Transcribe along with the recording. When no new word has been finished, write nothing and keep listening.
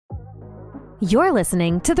You're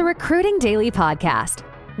listening to the Recruiting Daily Podcast.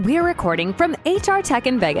 We're recording from HR Tech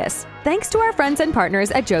in Vegas, thanks to our friends and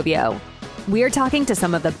partners at Jovio. We're talking to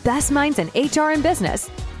some of the best minds in HR and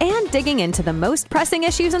business and digging into the most pressing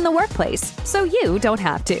issues in the workplace so you don't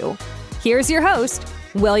have to. Here's your host,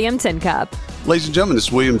 William Tincup. Ladies and gentlemen, this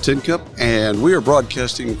is William Tincup, and we are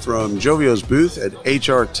broadcasting from Jovio's booth at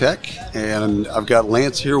HR Tech, and I've got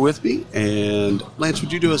Lance here with me. And Lance,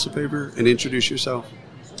 would you do us a favor and introduce yourself?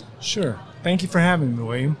 Sure. Thank you for having me,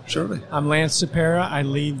 William. Surely. I'm Lance Cepera. I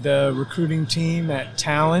lead the recruiting team at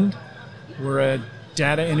Talend. We're a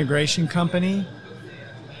data integration company.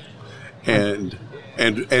 And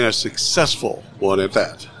a successful one at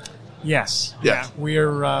that. Yes. Yes.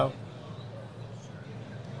 Yeah.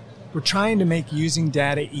 We're trying to make using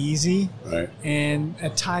data easy, Right. and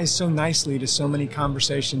it ties so nicely to so many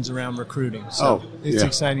conversations around recruiting. So it's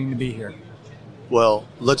exciting to be here. Well,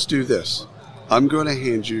 let's do this. I'm going to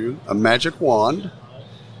hand you a magic wand,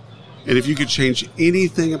 and if you could change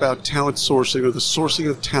anything about talent sourcing or the sourcing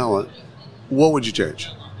of talent, what would you change?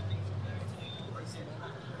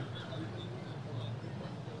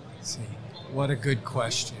 Let's see. What a good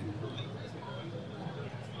question.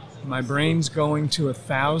 My brain's going to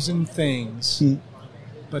 1,000 things,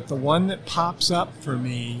 but the one that pops up for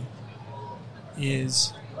me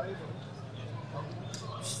is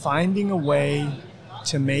finding a way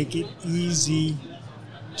to make it easy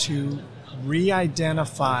to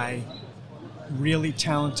re-identify really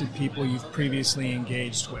talented people you've previously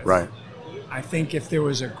engaged with. Right. I think if there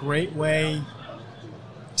was a great way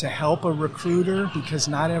to help a recruiter, because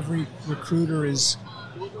not every recruiter is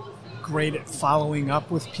great at following up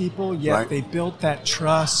with people, yet Right. they built that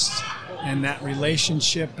trust and that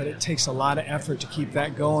relationship, but it takes a lot of effort to keep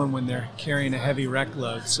that going when they're carrying a heavy rec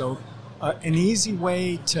load. So an easy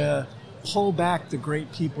way to pull back the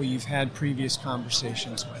great people you've had previous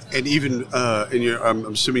conversations with. And even, I'm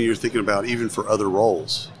assuming you're thinking about even for other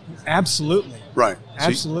roles. Absolutely. Right.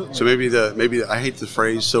 Absolutely. So maybe I hate the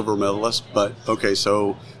phrase silver medalist, but okay,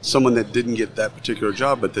 so someone that didn't get that particular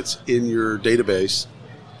job, but that's in your database,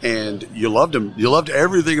 and you loved him, you loved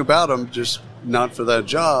everything about him, just not for that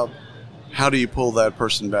job. How do you pull that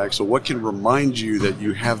person back? So what can remind you that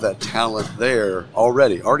you have that talent there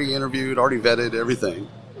already interviewed, already vetted, everything?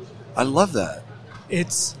 I love that.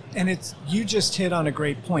 You just hit on a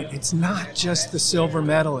great point. It's not just the silver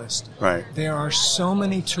medalist. Right. There are so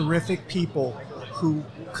many terrific people who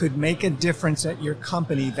could make a difference at your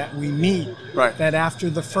company that we meet. Right. That after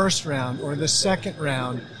the first round or the second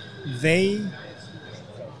round, they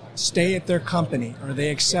stay at their company or they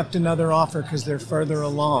accept another offer because they're further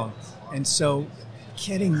along. And so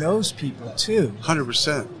getting those people too.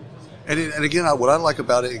 100%. And again, what I like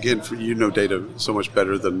about it, again, for you know data so much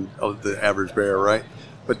better than the average bear, right?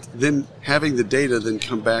 But then having the data then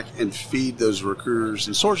come back and feed those recruiters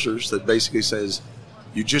and sourcers that basically says,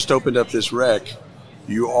 you just opened up this rec,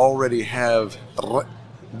 you already have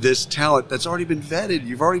this talent that's already been vetted,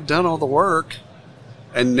 you've already done all the work,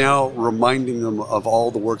 and now reminding them of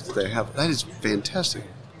all the work that they have. That is fantastic.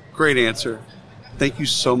 Great answer. Thank you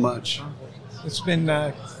so much. It's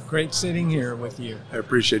been great sitting here with you. I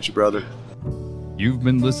appreciate you, brother. You've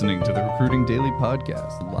been listening to the Recruiting Daily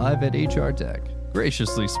Podcast, live at HR Tech,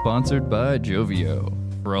 graciously sponsored by Jovio.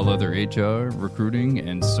 For all other HR, recruiting,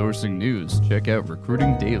 and sourcing news, check out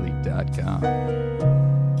recruitingdaily.com.